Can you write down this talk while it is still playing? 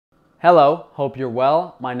Hello, hope you're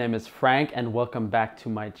well. My name is Frank and welcome back to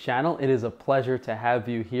my channel. It is a pleasure to have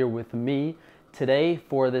you here with me today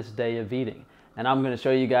for this day of eating. And I'm going to show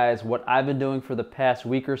you guys what I've been doing for the past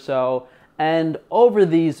week or so. And over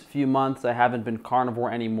these few months, I haven't been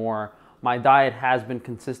carnivore anymore. My diet has been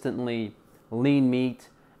consistently lean meat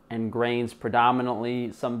and grains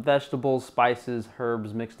predominantly, some vegetables, spices,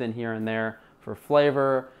 herbs mixed in here and there for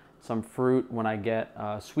flavor, some fruit when I get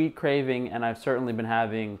sweet craving, and I've certainly been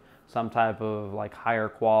having some type of like higher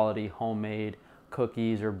quality homemade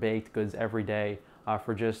cookies or baked goods every day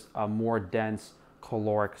for just a more dense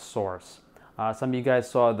caloric source. Some of you guys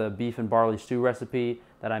saw the beef and barley stew recipe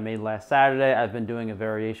that I made last Saturday. I've been doing a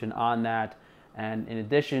variation on that. And in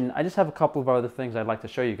addition, I just have a couple of other things I'd like to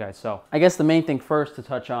show you guys. So I guess the main thing first to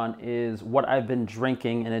touch on is what I've been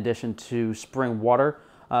drinking in addition to spring water.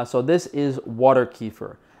 So this is water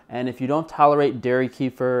kefir. And if you don't tolerate dairy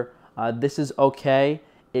kefir, this is okay.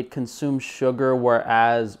 It consumes sugar,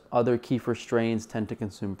 whereas other kefir strains tend to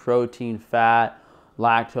consume protein, fat,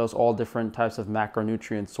 lactose, all different types of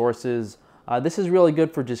macronutrient sources. This is really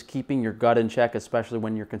good for just keeping your gut in check, especially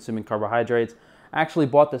when you're consuming carbohydrates. I actually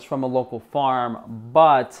bought this from a local farm,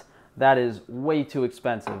 but that is way too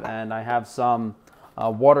expensive. And I have some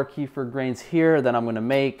water kefir grains here that I'm going to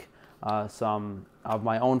make some of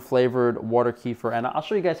my own flavored water kefir. And I'll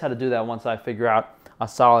show you guys how to do that once I figure out a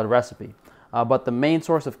solid recipe. But the main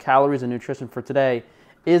source of calories and nutrition for today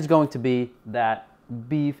is going to be that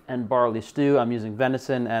beef and barley stew. I'm using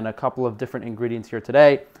venison and a couple of different ingredients here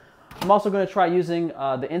today. I'm also going to try using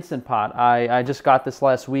the Instant Pot. I just got this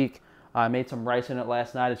last week. I made some rice in it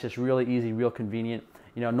last night. It's just really easy, real convenient.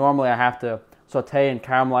 You know, normally I have to saute and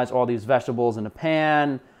caramelize all these vegetables in a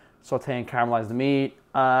pan, saute and caramelize the meat.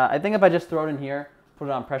 I think if I just throw it in here, put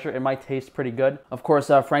it on pressure, it might taste pretty good. Of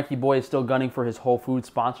course, Frankie Boy is still gunning for his Whole Foods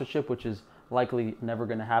sponsorship, which is likely never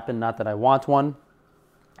going to happen, not that I want one.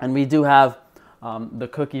 And we do have the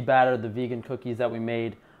cookie batter, the vegan cookies that we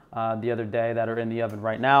made the other day that are in the oven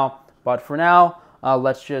right now. But for now,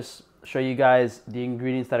 let's just show you guys the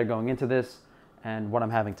ingredients that are going into this and what I'm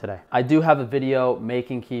having today. I do have a video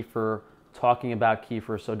making kefir, talking about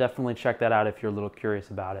kefir, so definitely check that out if you're a little curious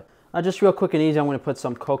about it. Just real quick and easy, I'm going to put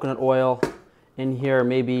some coconut oil in here,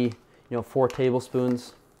 maybe 4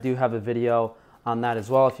 tablespoons. I do have a video on that as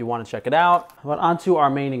well if you want to check it out. But onto our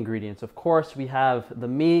main ingredients. Of course, we have the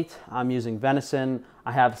meat. I'm using venison.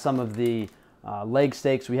 I have some of the leg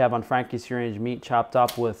steaks we have on Frankie's Free Range Meat chopped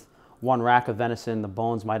up with 1 rack of venison. The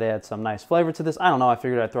bones might add some nice flavor to this. I don't know, I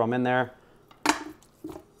figured I'd throw them in there.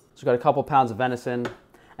 So got a couple pounds of venison.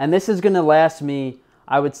 And this is gonna last me,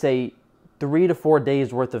 I would say, 3 to 4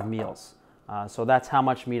 days worth of meals. So that's how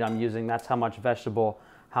much meat I'm using. That's how much vegetable,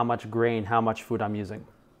 how much grain, how much food I'm using.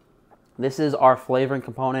 This is our flavoring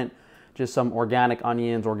component, just some organic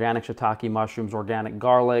onions, organic shiitake mushrooms, organic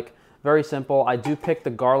garlic. Very simple. I do pick the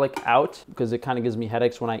garlic out because it kind of gives me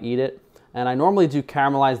headaches when I eat it. And I normally do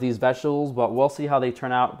caramelize these vegetables, but we'll see how they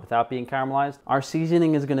turn out without being caramelized. Our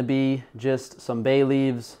seasoning is going to be just some bay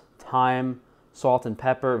leaves, thyme, salt, and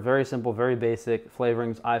pepper. Very simple, very basic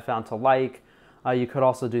flavorings I found to like. You could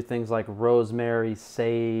also do things like rosemary,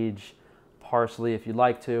 sage, parsley if you'd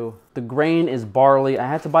like to. The grain is barley. I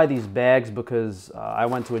had to buy these bags because I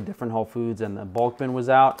went to a different Whole Foods and the bulk bin was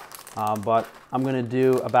out. But I'm going to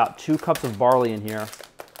do about 2 cups of barley in here.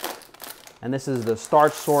 And this is the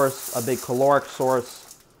starch source, a big caloric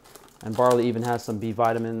source. And barley even has some B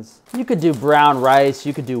vitamins. You could do brown rice,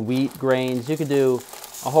 you could do wheat grains, you could do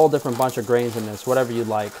a whole different bunch of grains in this, whatever you'd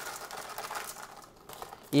like.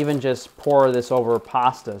 Even just pour this over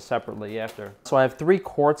pasta separately after. So I have 3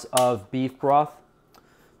 quarts of beef broth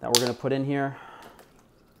that we're gonna put in here.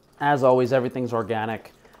 As always, everything's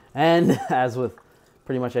organic. And as with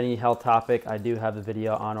pretty much any health topic, I do have a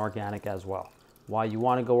video on organic as well. Why you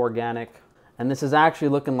wanna go organic. And this is actually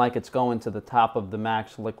looking like it's going to the top of the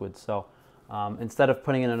max liquid. So instead of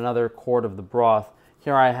putting in another quart of the broth,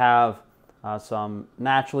 here I have some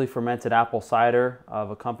naturally fermented apple cider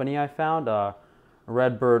of a company I found,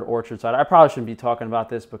 Redbird Orchard Cider. I probably shouldn't be talking about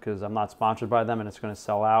this because I'm not sponsored by them and it's going to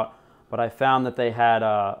sell out. But I found that they had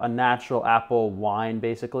a natural apple wine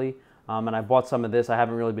basically. And I bought some of this. I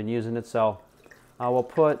haven't really been using it. So we'll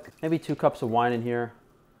put maybe 2 cups of wine in here.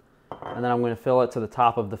 And then I'm going to fill it to the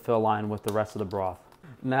top of the fill line with the rest of the broth.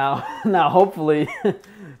 Now hopefully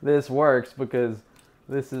this works because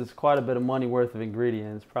this is quite a bit of money worth of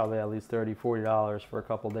ingredients. Probably at least $30, $40 for a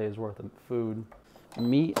couple days worth of food.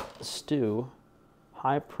 Meat stew.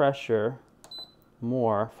 High pressure,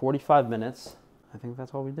 more, 45 minutes. I think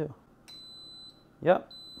that's all we do. Yep.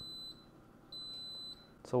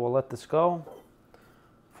 So we'll let this go.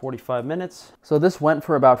 45 minutes. So this went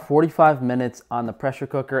for about 45 minutes on the pressure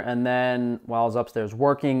cooker, and then while I was upstairs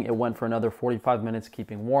working, it went for another 45 minutes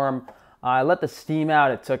keeping warm. I let the steam out.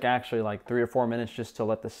 It took actually like 3 or 4 minutes just to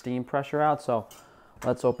let the steam pressure out. So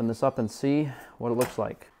let's open this up and see what it looks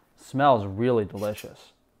like. Smells really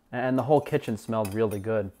delicious. And the whole kitchen smelled really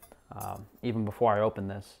good, even before I opened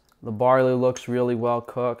this. The barley looks really well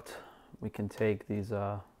cooked. We can take these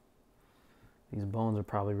bones are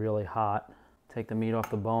probably really hot. Take the meat off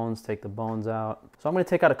the bones, take the bones out. So I'm gonna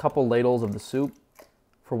take out a couple ladles of the soup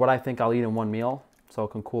for what I think I'll eat in one meal so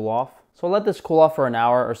it can cool off. So I'll let this cool off for an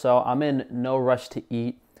hour or so. I'm in no rush to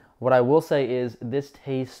eat. What I will say is this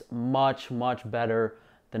tastes much, much better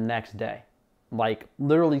the next day. Like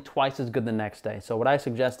literally twice as good the next day. So what I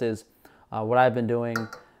suggest is what I've been doing,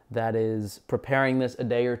 that is preparing this a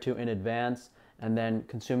day or two in advance and then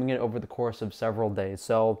consuming it over the course of several days.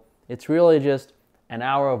 So it's really just an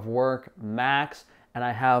hour of work max, and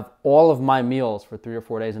I have all of my meals for 3 or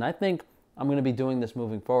 4 days. And I think I'm gonna be doing this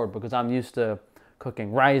moving forward because I'm used to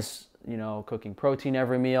cooking rice, you know, cooking protein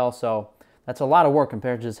every meal. So that's a lot of work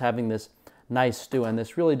compared to just having this nice stew. And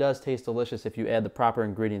this really does taste delicious if you add the proper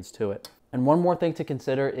ingredients to it. And one more thing to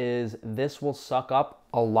consider is this will suck up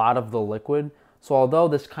a lot of the liquid. So although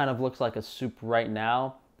this kind of looks like a soup right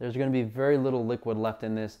now, there's gonna be very little liquid left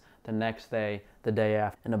in this the next day, the day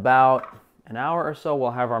after. In about an hour or so,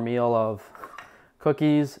 we'll have our meal of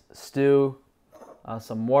cookies, stew,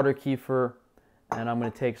 some water kefir, and I'm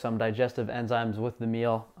gonna take some digestive enzymes with the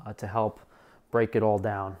meal to help break it all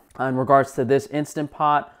down. In regards to this Instant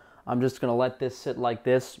Pot, I'm just gonna let this sit like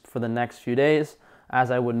this for the next few days,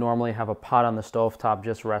 as I would normally have a pot on the stovetop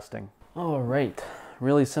just resting. All right,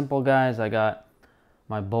 really simple, guys. I got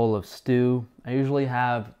my bowl of stew. I usually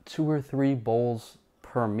have 2 or 3 bowls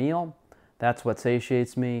per meal. That's what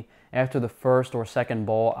satiates me. After the first or second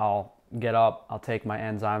bowl, I'll get up, I'll take my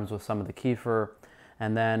enzymes with some of the kefir,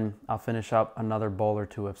 and then I'll finish up another bowl or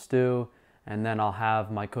 2 of stew, and then I'll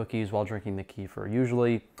have my cookies while drinking the kefir.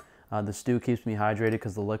 Usually the stew keeps me hydrated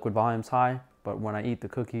because the liquid volume's high, but when I eat the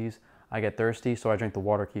cookies, I get thirsty, so I drink the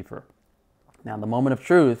water kefir. Now, the moment of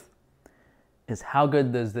truth is how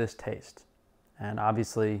good does this taste? And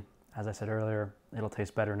obviously, as I said earlier, it'll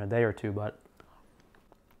taste better in a day or two, but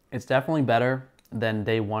it's definitely better than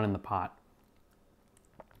day 1 in the pot.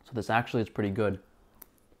 So this actually is pretty good.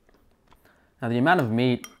 Now, the amount of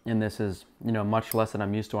meat in this is, you know, much less than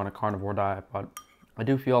I'm used to on a carnivore diet, but I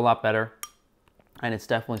do feel a lot better, and it's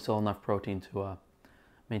definitely still enough protein to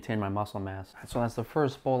maintain my muscle mass. So that's the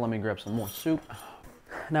first bowl. Let me grab some more soup.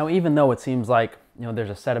 Now, even though it seems like, you know, there's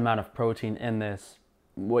a set amount of protein in this,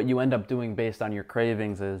 what you end up doing based on your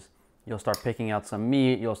cravings is you'll start picking out some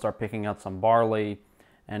meat, you'll start picking out some barley,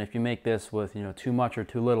 and if you make this with, you know, too much or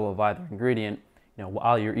too little of either ingredient, you know,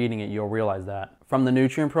 while you're eating it, you'll realize that. From the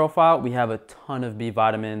nutrient profile, we have a ton of B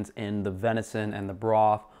vitamins in the venison and the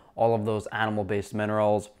broth, all of those animal-based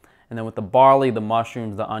minerals. And then with the barley, the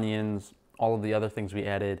mushrooms, the onions, all of the other things we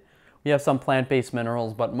added, we have some plant-based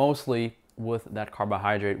minerals, but mostly with that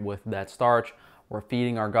carbohydrate, with that starch, we're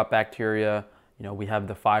feeding our gut bacteria. You know, we have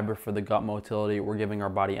the fiber for the gut motility. We're giving our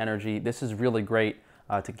body energy. This is really great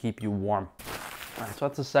to keep you warm. All right, so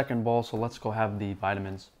that's the second bowl, so let's go have the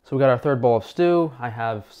vitamins. So we got our third bowl of stew. I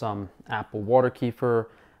have some apple water kefir,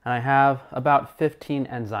 and I have about 15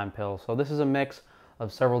 enzyme pills. So this is a mix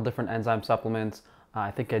of several different enzyme supplements.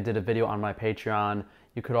 I think I did a video on my Patreon.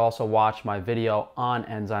 You could also watch my video on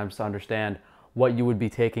enzymes to understand what you would be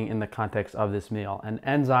taking in the context of this meal. And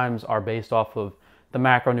enzymes are based off of the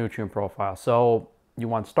macronutrient profile. So you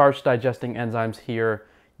want starch digesting enzymes here,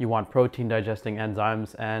 you want protein digesting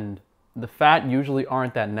enzymes, and the fat usually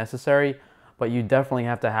aren't that necessary, but you definitely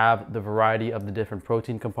have to have the variety of the different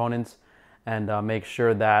protein components, and make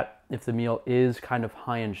sure that if the meal is kind of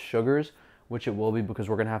high in sugars, which it will be because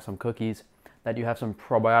we're gonna have some cookies, that you have some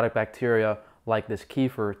probiotic bacteria like this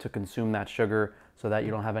kefir to consume that sugar so that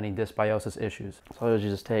you don't have any dysbiosis issues. So you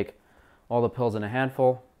just take all the pills in a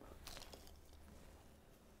handful.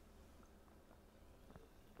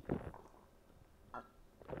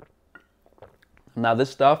 Now this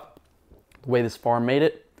stuff, the way this farm made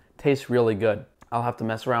it, tastes really good. I'll have to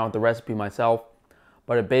mess around with the recipe myself,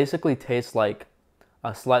 but it basically tastes like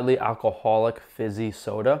a slightly alcoholic fizzy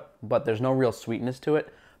soda, but there's no real sweetness to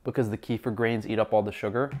it because the kefir grains eat up all the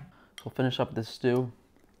sugar. So we'll finish up this stew.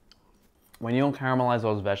 When you don't caramelize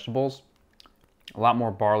those vegetables, a lot more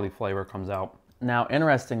barley flavor comes out. Now,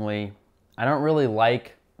 interestingly, I don't really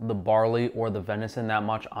like the barley or the venison that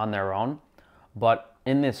much on their own, but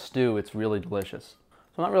in this stew, it's really delicious.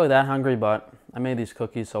 So I'm not really that hungry, but I made these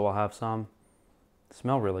cookies, so I'll have some.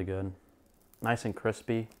 Smell really good. Nice and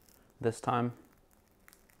crispy this time.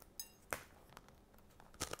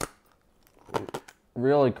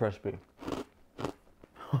 really crispy.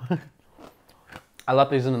 I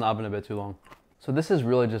left these in the oven a bit too long. So this is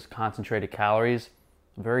really just concentrated calories,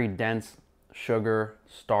 very dense sugar,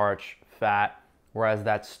 starch, fat, whereas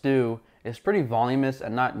that stew is pretty voluminous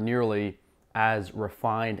and not nearly as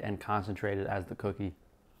refined and concentrated as the cookie.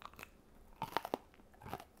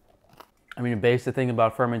 I mean, the basic thing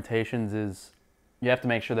about fermentations is you have to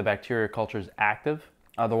make sure the bacteria culture is active.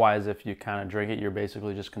 Otherwise, if you kind of drink it, you're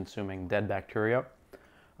basically just consuming dead bacteria,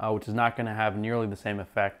 which is not going to have nearly the same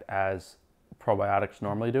effect as probiotics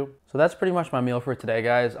normally do. So that's pretty much my meal for today,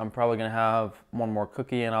 guys. I'm probably going to have one more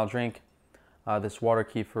cookie and I'll drink this water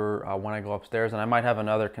kefir when I go upstairs. And I might have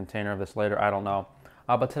another container of this later, I don't know.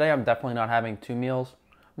 But today I'm definitely not having 2 meals.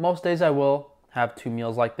 Most days I will have 2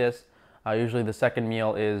 meals like this. Usually the second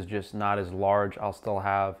meal is just not as large. I'll still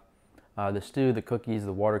have the stew, the cookies,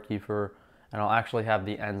 the water kefir, and I'll actually have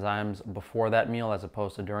the enzymes before that meal as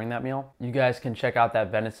opposed to during that meal. You guys can check out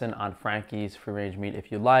that venison on Frankie's Free Range Meat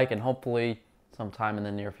if you like, and hopefully sometime in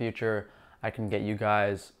the near future I can get you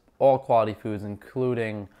guys all quality foods,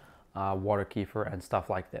 including water kefir and stuff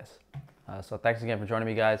like this. So thanks again for joining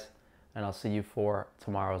me, guys, and I'll see you for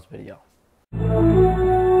tomorrow's video.